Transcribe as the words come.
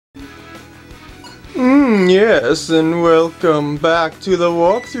Yes, and welcome back to the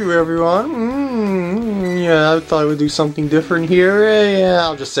walkthrough, everyone. Yeah, I thought I would do something different here. Yeah,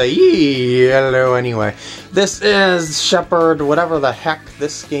 I'll just say hello anyway. This is Shepherd, whatever the heck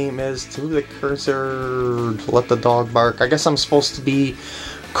this game is. To move the cursor, to let the dog bark. I guess I'm supposed to be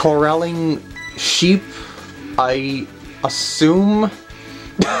corralling sheep, I assume.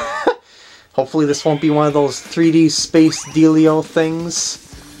 Hopefully this won't be one of those 3D space dealio things.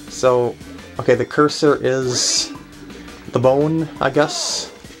 So, okay, the cursor is the bone, I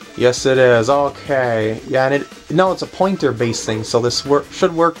guess. Yes, it is. Okay. Yeah, and it's a pointer-based thing, so this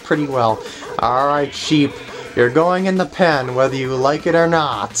should work pretty well. Alright, sheep. You're going in the pen, whether you like it or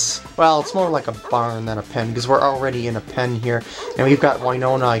not. Well, it's more like a barn than a pen, because we're already in a pen here. And we've got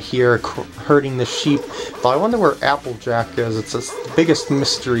Winona here herding the sheep. Though I wonder where Applejack is. It's the biggest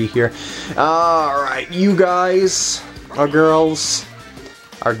mystery here. Alright, you guys, or girls,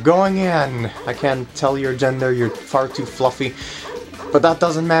 are going in. I can't tell your gender, you're far too fluffy. But that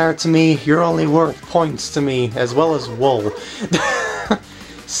doesn't matter to me. You're only worth points to me, as well as wool.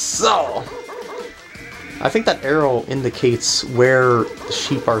 So, I think that arrow indicates where the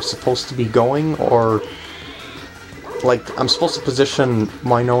sheep are supposed to be going, or like I'm supposed to position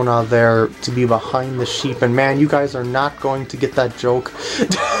Winona there to be behind the sheep, and man, you guys are not going to get that joke.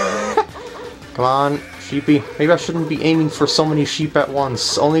 Come on, sheepy. Maybe I shouldn't be aiming for so many sheep at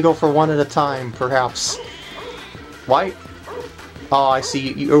once. Only go for one at a time, perhaps. Why? Oh, I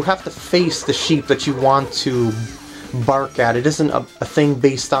see. You have to face the sheep that you want to bark at. It isn't a thing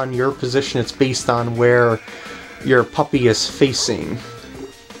based on your position, it's based on where your puppy is facing.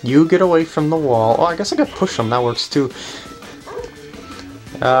 You get away from the wall. Oh, I guess I could push them, that works too.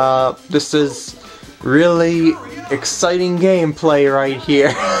 This is really exciting gameplay right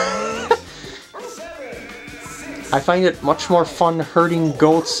here. I find it much more fun herding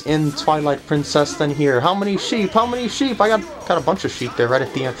goats in Twilight Princess than here. How many sheep? How many sheep? I got a bunch of sheep there right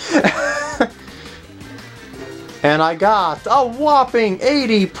at the end. And I got a whopping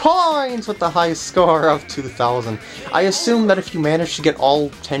 80 points with the high score of 2,000. I assume that if you manage to get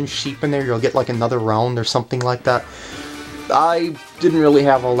all 10 sheep in there, you'll get like another round or something like that. I didn't really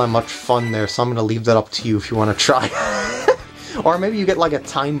have all that much fun there, so I'm going to leave that up to you if you want to try. Or maybe you get like a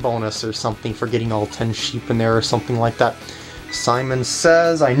time bonus or something for getting all 10 sheep in there or something like that. Simon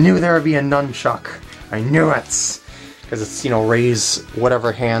says, I knew there would be a nunchuck. I knew it. Because it's, you know, raise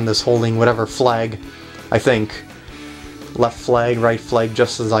whatever hand is holding whatever flag, I think. Left flag, right flag,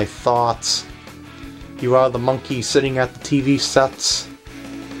 just as I thought. You are the monkey sitting at the TV set.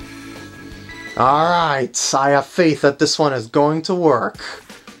 Alright, I have faith that this one is going to work.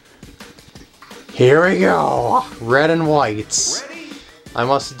 Here we go! Red and white. I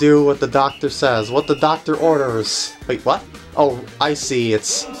must do what the doctor says, what the doctor orders. Wait, what? Oh, I see,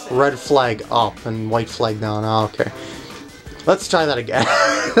 it's red flag up and white flag down. Oh, okay. Let's try that again.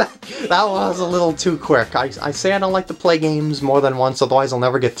 That was a little too quick. I say I don't like to play games more than once, otherwise I'll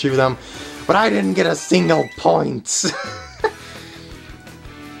never get through them. But I didn't get a single point.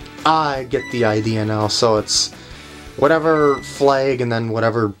 I get the idea now, so it's whatever flag and then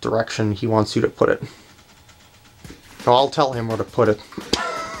whatever direction he wants you to put it. Oh, I'll tell him where to put it.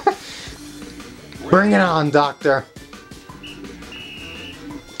 Bring it on, Doctor.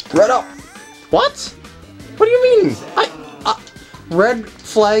 Red up. What? What do you mean? Red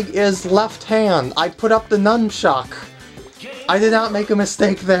flag is left hand. I put up the nunchuck. I did not make a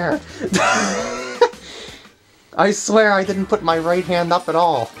mistake there. I swear I didn't put my right hand up at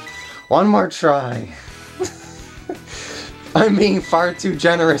all. One more try. I'm being far too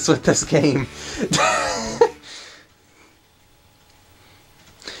generous with this game.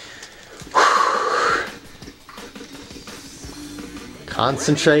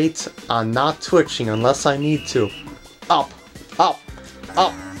 Concentrate on not twitching unless I need to. Up, up,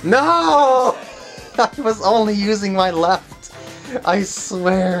 up. No! I was only using my left. I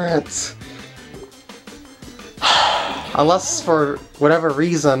swear it. Unless for whatever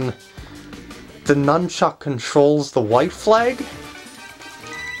reason the nunchuck controls the white flag?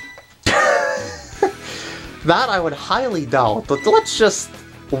 That I would highly doubt, but let's just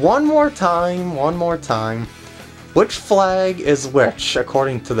one more time. Which flag is which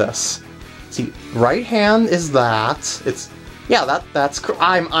according to this? See, right hand is that. It's that's no,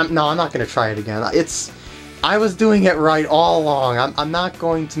 I'm not gonna try it again. I was doing it right all along. I'm not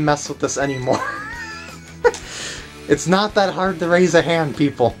going to mess with this anymore. It's not that hard to raise a hand,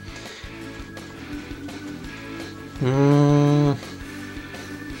 people.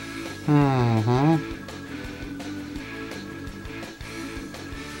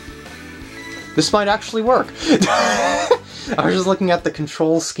 This might actually work. I was just looking at the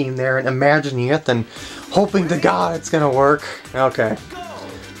control scheme there and imagining it and hoping to God it's gonna work. Okay.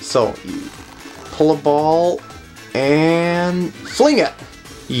 So, you pull a ball and fling it.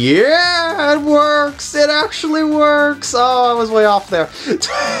 Yeah, it works! It actually works! Oh, I was way off there.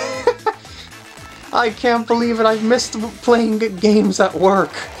 I can't believe it, I've missed playing games at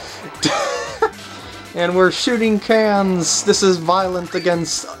work. And we're shooting cans. This is violent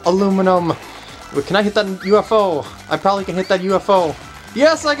against aluminum. Wait, can I hit that UFO? I probably can hit that UFO.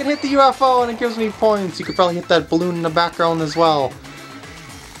 Yes, I can hit the UFO and it gives me points. You could probably hit that balloon in the background as well.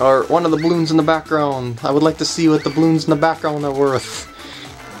 Or one of the balloons in the background. I would like to see what the balloons in the background are worth.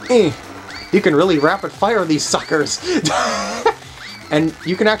 You can really rapid fire these suckers. And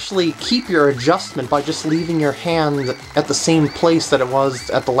you can actually keep your adjustment by just leaving your hand at the same place that it was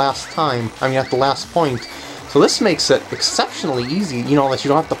at the last time. I mean, at the last point. So this makes it exceptionally easy, you know, that you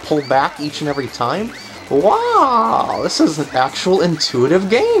don't have to pull back each and every time. Wow, this is an actual intuitive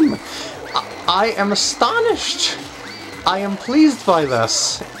game. I am astonished. I am pleased by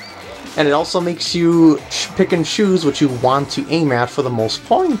this. And it also makes you pick and choose what you want to aim at for the most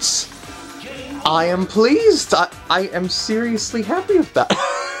points. I am pleased. I am seriously happy with that.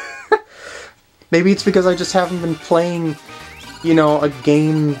 Maybe it's because I just haven't been playing, you know, a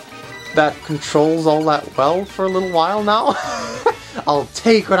game that controls all that well for a little while now. I'll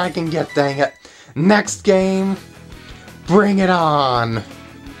take what I can get, dang it. Next game, bring it on.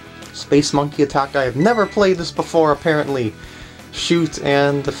 Space Monkey Attack. I have never played this before, apparently. Shoot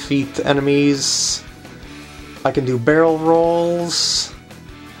and defeat enemies. I can do barrel rolls.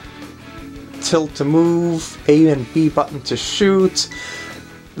 Tilt to move, A and B button to shoot.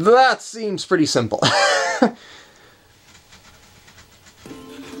 That seems pretty simple.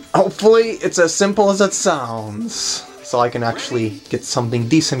 Hopefully it's as simple as it sounds, so I can actually get something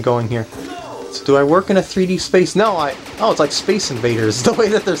decent going here. So do I work in a 3D space? No, oh, it's like Space Invaders, the way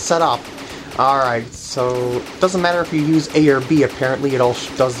that they're set up. Alright, so it doesn't matter if you use A or B, apparently it all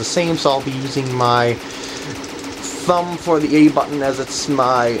does the same, so I'll be using my thumb for the A button as it's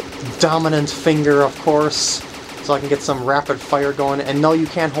my dominant finger, of course, so I can get some rapid fire going. And no, you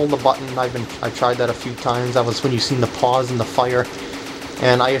can't hold the button. I tried that a few times. That was when you seen the pause in the fire.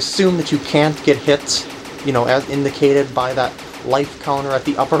 And I assume that you can't get hit, you know, as indicated by that life counter at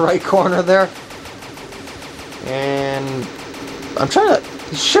the upper right corner there. And I'm trying to...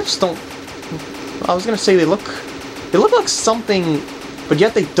 The ships don't... I was gonna say they look like something, but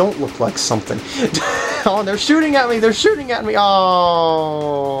yet they don't look like something. Oh, they're shooting at me! They're shooting at me!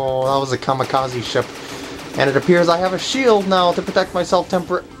 Oh, that was a kamikaze ship. And it appears I have a shield now to protect myself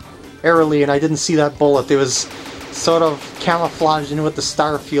temporarily, and I didn't see that bullet. It was sort of camouflaged in with the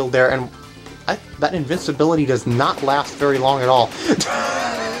star field there, and that invincibility does not last very long at all.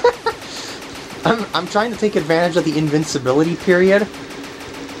 I'm trying to take advantage of the invincibility period,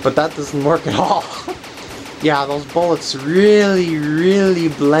 but that doesn't work at all. Yeah, those bullets really, really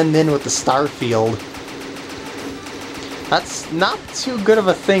blend in with the star field. That's not too good of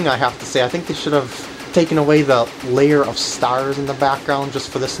a thing, I have to say. I think they should have taken away the layer of stars in the background just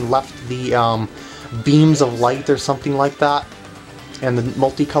for this and left the beams of light or something like that. And the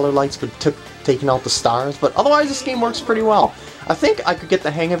multicolor lights, but taking out the stars. But otherwise, this game works pretty well. I think I could get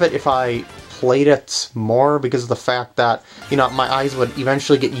the hang of it if I played it more, because of the fact that, you know, my eyes would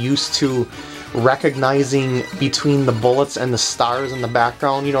eventually get used to recognizing between the bullets and the stars in the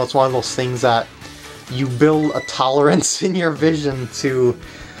background. You know, it's one of those things that you build a tolerance in your vision to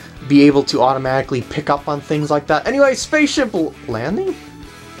be able to automatically pick up on things like that. Anyway, spaceship landing?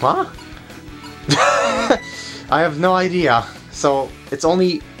 Huh? I have no idea. So, it's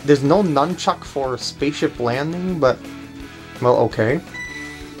only... There's no nunchuck for spaceship landing, but... Well, okay.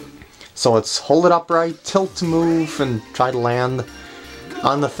 So it's hold it upright, tilt to move, and try to land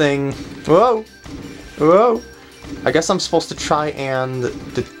on the thing. Whoa! Whoa! I guess I'm supposed to try and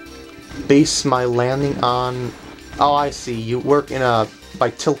base my landing on... Oh, I see. You work in by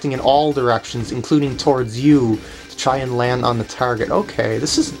tilting in all directions, including towards you, to try and land on the target. Okay,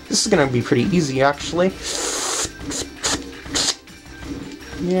 this is gonna be pretty easy, actually.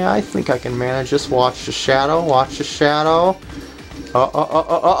 Yeah, I think I can manage this. Watch the shadow. Watch the shadow. No.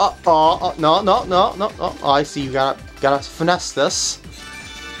 Oh, I see. You gotta finesse this.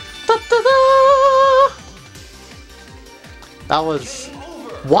 Da-da-da! That was...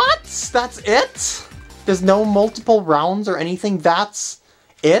 What? That's it? There's no multiple rounds or anything? That's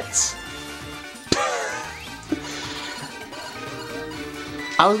it?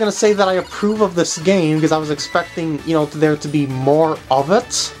 I was gonna say that I approve of this game because I was expecting, you know, there to be more of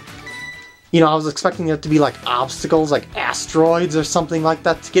it. You know, I was expecting there to be like obstacles, like asteroids or something like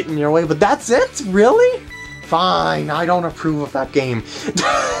that to get in your way, but that's it? Really? fine. I don't approve of that game.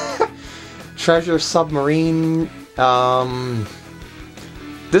 Treasure Submarine.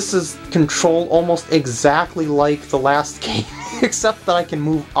 This is controlled almost exactly like the last game, except that I can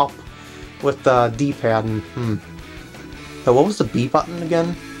move up with the D-pad. And, So what was the B button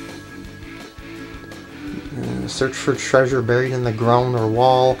again? Search for treasure buried in the ground or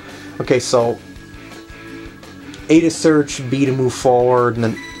wall. Okay, so A to search, B to move forward, and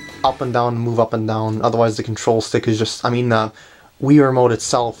then up and down to move up and down. Otherwise the control stick is just, I mean the Wii remote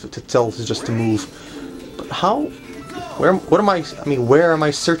itself to tilt is just to move. But how, where am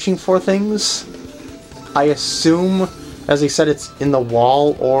I searching for things? I assume, as I said, it's in the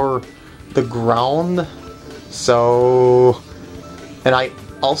wall or the ground. So, and I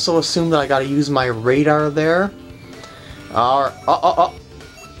also assume that I gotta use my radar there.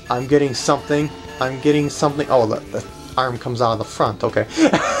 I'm getting something. I'm getting something. Oh, the arm comes out of the front. Okay.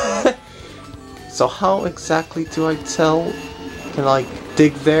 So how exactly do I tell? Can I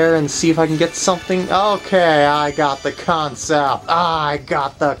dig there and see if I can get something? Okay, I got the concept. I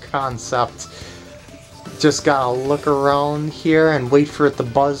got the concept. Just gotta look around here and wait for it to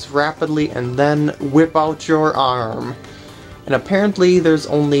buzz rapidly and then whip out your arm. And apparently there's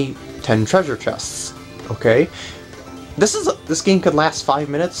only 10 treasure chests. Okay. This game could last 5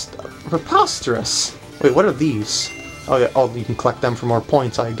 minutes? Preposterous. Wait, what are these? Oh, yeah, oh, you can collect them for more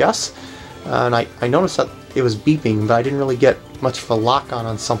points, I guess. And I noticed that it was beeping, but I didn't really get much of a lock-on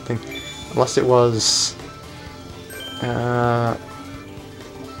on something. Unless it was...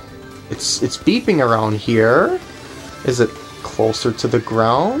 It's beeping around here. Is it closer to the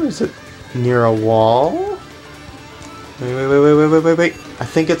ground? Is it near a wall? Wait. I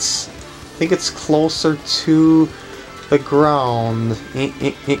think it's closer to the ground.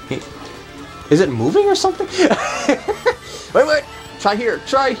 Is it moving or something? Wait.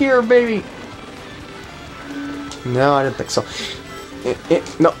 Try here, baby. No, I didn't think so.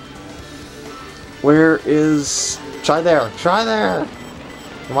 No. Where is... Try there.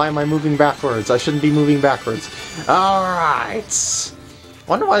 Why am I moving backwards? I shouldn't be moving backwards. Alright. I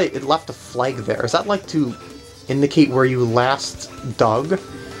wonder why it left a flag there. Is that like to indicate where you last dug?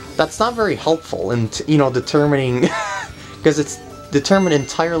 That's not very helpful in, you know, determining... because it's determined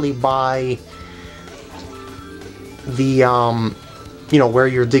entirely by the, you know, where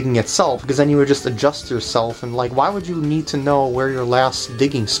you're digging itself, because then you would just adjust yourself, and like, why would you need to know where your last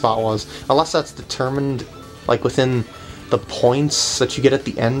digging spot was? Unless that's determined, like, within the points that you get at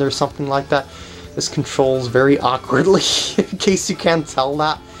the end or something like that. This controls very awkwardly, in case you can't tell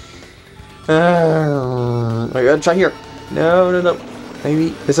that. I gotta try here. No.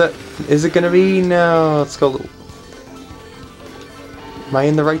 Maybe, is it gonna be? No, let's go. Am I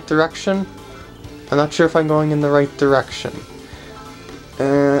in the right direction? I'm not sure if I'm going in the right direction.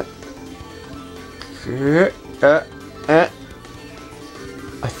 I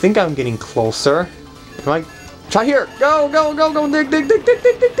think I'm getting closer. Try here! Go! Dig!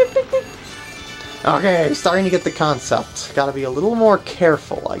 Okay, starting to get the concept. Gotta be a little more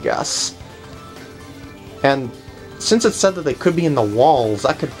careful, I guess. And since it said that they could be in the walls,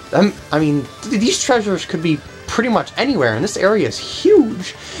 I could... I mean, these treasures could be pretty much anywhere, and this area is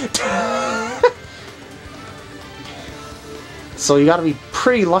huge. So you gotta be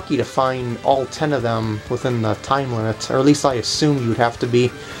pretty lucky to find all 10 of them within the time limit, or at least I assume you'd have to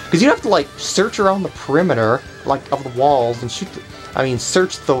be. Because you'd have to, like, search around the perimeter, like, of the walls, and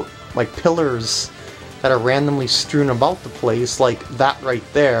search the, like, pillars that are randomly strewn about the place, like that right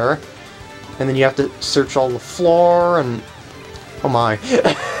there. And then you have to search all the floor, and... oh my.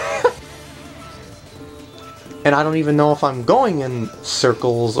 And I don't even know if I'm going in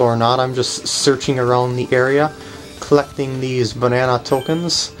circles or not, I'm just searching around the area, collecting these banana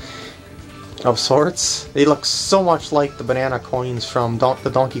tokens of sorts. They look so much like the banana coins from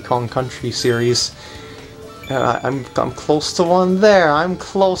the Donkey Kong Country series. I'm close to one there. I'm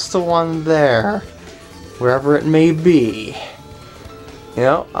close to one there. Wherever it may be. You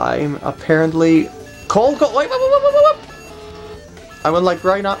know, I'm apparently cold. Wait. I'm like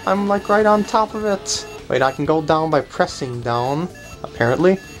right on top of it. Wait, I can go down by pressing down.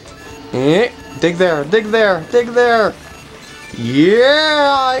 Apparently. Dig there.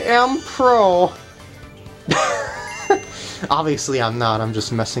 Yeah, I am pro. Obviously I'm not, I'm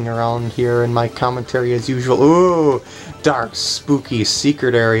just messing around here in my commentary as usual. Ooh, dark, spooky,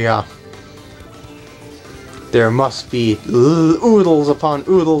 secret area. There must be oodles upon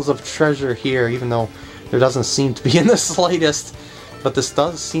oodles of treasure here, even though there doesn't seem to be in the slightest. But this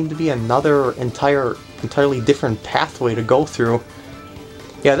does seem to be another entirely different pathway to go through.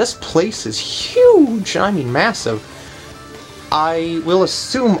 Yeah, this place is huge, I mean massive. I will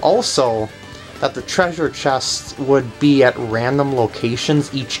assume also that the treasure chests would be at random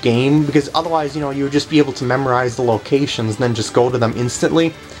locations each game, because otherwise, you know, you would just be able to memorize the locations and then just go to them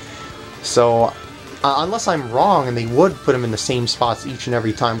instantly. So, unless I'm wrong and they would put them in the same spots each and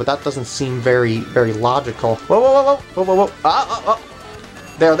every time, but that doesn't seem very, very logical. Whoa, whoa, whoa, whoa, whoa, whoa, whoa, ah.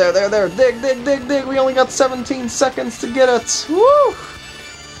 There, dig, we only got 17 seconds to get it, woo!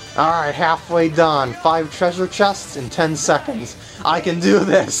 Alright, halfway done, 5 treasure chests in 10 seconds. I can do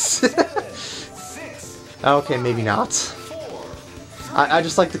this! Okay, maybe not. I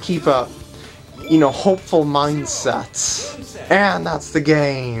just like to keep a, you know, hopeful mindset. And that's the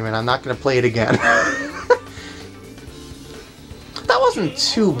game, and I'm not gonna play it again. That wasn't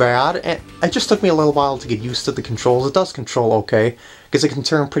too bad. It just took me a little while to get used to the controls. It does control okay, because it can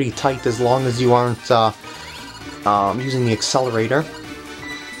turn pretty tight as long as you aren't using the accelerator.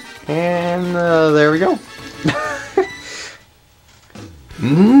 And there we go.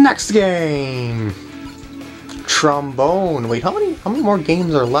 Next game. Trombone. Wait, how many more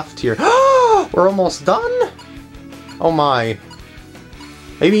games are left here? We're almost done? Oh my.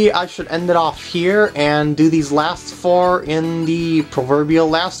 Maybe I should end it off here and do these last 4 in the proverbial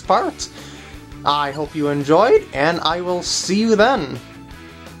last part. I hope you enjoyed, and I will see you then.